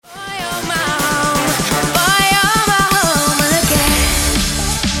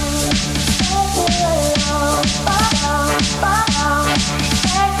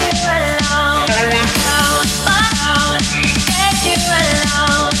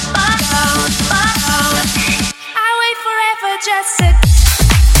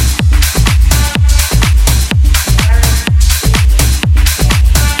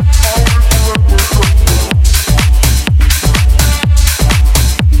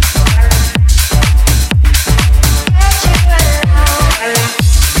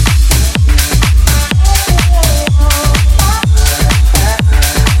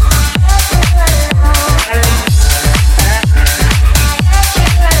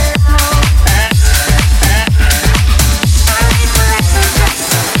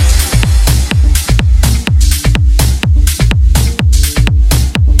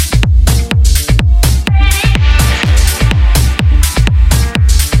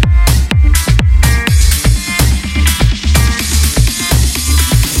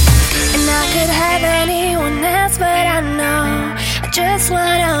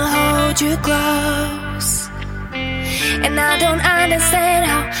understand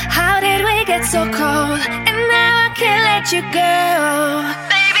how did we get so cold, and now I can't let you go.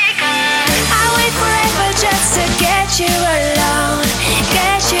 Baby girl, I wait forever just to get you alone,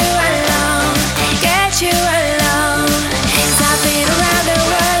 get you alone, get you alone. 'Cause I've been around the